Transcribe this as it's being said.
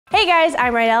Hey guys,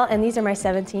 I'm Rydel, and these are my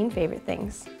 17 favorite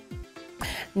things.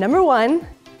 Number 1,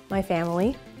 my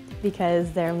family,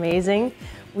 because they're amazing.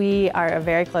 We are a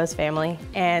very close family,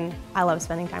 and I love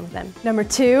spending time with them. Number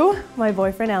 2, my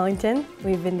boyfriend Ellington.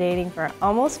 We've been dating for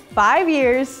almost 5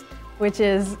 years, which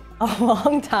is a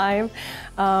long time,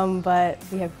 but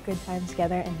we have good times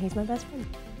together, and he's my best friend.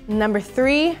 Number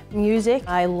 3, music.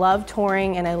 I love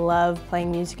touring, and I love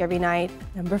playing music every night.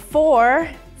 Number 4,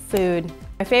 food.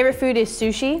 My favorite food is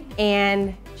sushi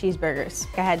and cheeseburgers.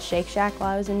 I had Shake Shack while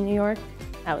I was in New York.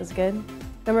 That was good.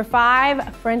 Number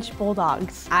 5, French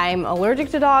bulldogs. I'm allergic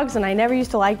to dogs and I never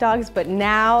used to like dogs, but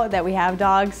now that we have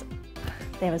dogs,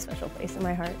 they have a special place in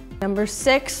my heart. Number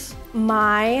 6,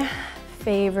 my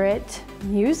favorite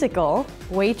musical,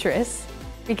 Waitress,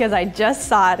 because I just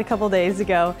saw it a couple days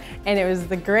ago and it was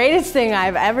the greatest thing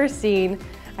I've ever seen.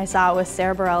 I saw it with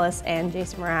Sarah Bareilles and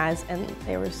Jason Mraz and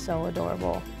they were so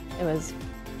adorable. It was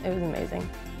amazing.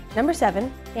 Number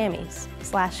 7, jammies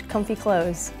 / comfy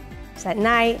clothes. Just at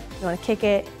night, you want to kick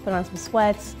it, put on some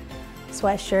sweats,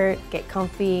 sweatshirt, get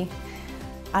comfy.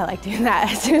 I like doing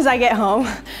that. As soon as I get home,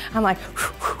 I'm like,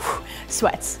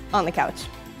 sweats on the couch.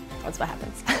 That's what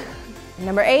happens.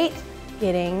 Number 8,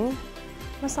 getting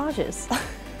massages.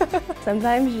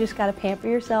 Sometimes you just gotta pamper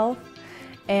yourself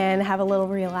and have a little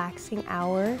relaxing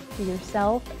hour to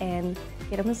yourself and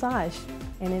get a massage.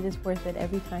 And it is worth it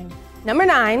every time. Number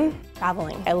 9,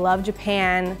 traveling. I love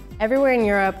Japan, everywhere in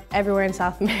Europe, everywhere in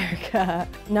South America.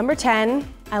 Number 10,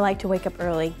 I like to wake up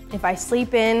early. If I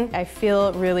sleep in, I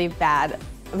feel really bad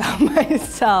about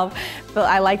myself, but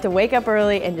I like to wake up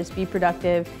early and just be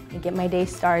productive and get my day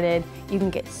started. You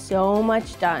can get so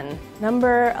much done.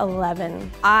 Number 11,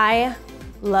 I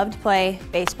love to play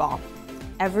baseball.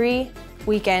 Every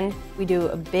weekend, we do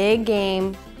a big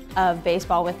game of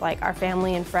baseball with like our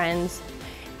family and friends,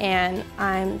 and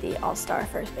I'm the all-star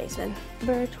first baseman.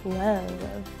 Number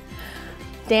 12,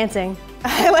 dancing.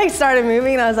 I like started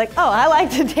moving and I was like, oh, I like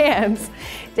to dance.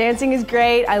 Dancing is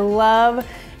great. I love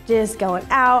just going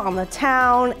out on the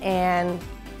town and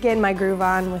getting my groove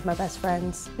on with my best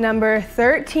friends. Number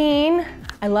 13,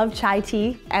 I love chai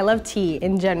tea. I love tea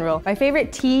in general. My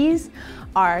favorite teas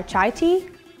are chai tea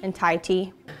and Thai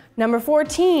tea. Number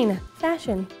 14,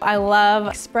 fashion. I love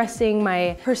expressing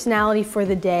my personality for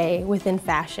the day within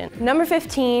fashion. Number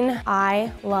 15,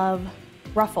 I love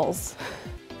ruffles.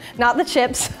 Not the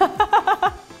chips.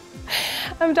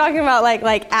 I'm talking about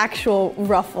like actual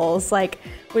ruffles,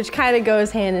 which kind of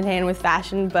goes hand in hand with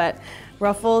fashion, but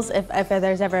ruffles, if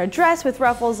there's ever a dress with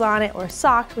ruffles on it, or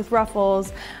socks with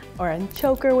ruffles, or a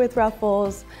choker with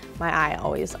ruffles, my eye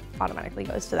always automatically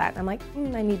goes to that. And I'm like,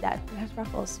 I need that, it has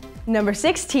ruffles. Number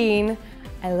 16,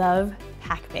 I love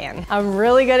Pac-Man. I'm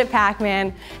really good at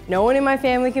Pac-Man. No one in my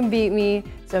family can beat me,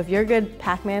 so if you're a good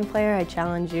Pac-Man player, I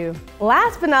challenge you.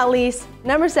 Last but not least,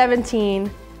 number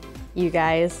 17, you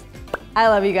guys. I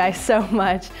love you guys so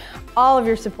much. All of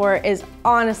your support is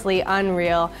honestly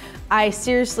unreal. I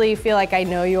seriously feel like I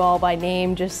know you all by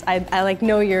name. I like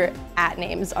know your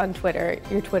 @names on Twitter,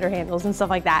 your Twitter handles and stuff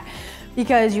like that,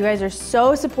 because you guys are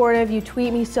so supportive. You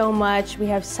tweet me so much. We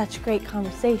have such great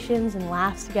conversations and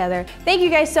laughs together. Thank you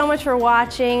guys so much for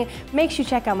watching. Make sure you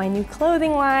check out my new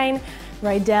clothing line,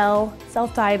 Rydel,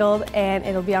 self-titled, and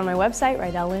it'll be on my website,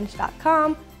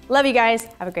 rydelLynch.com. Love you guys.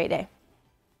 Have a great day.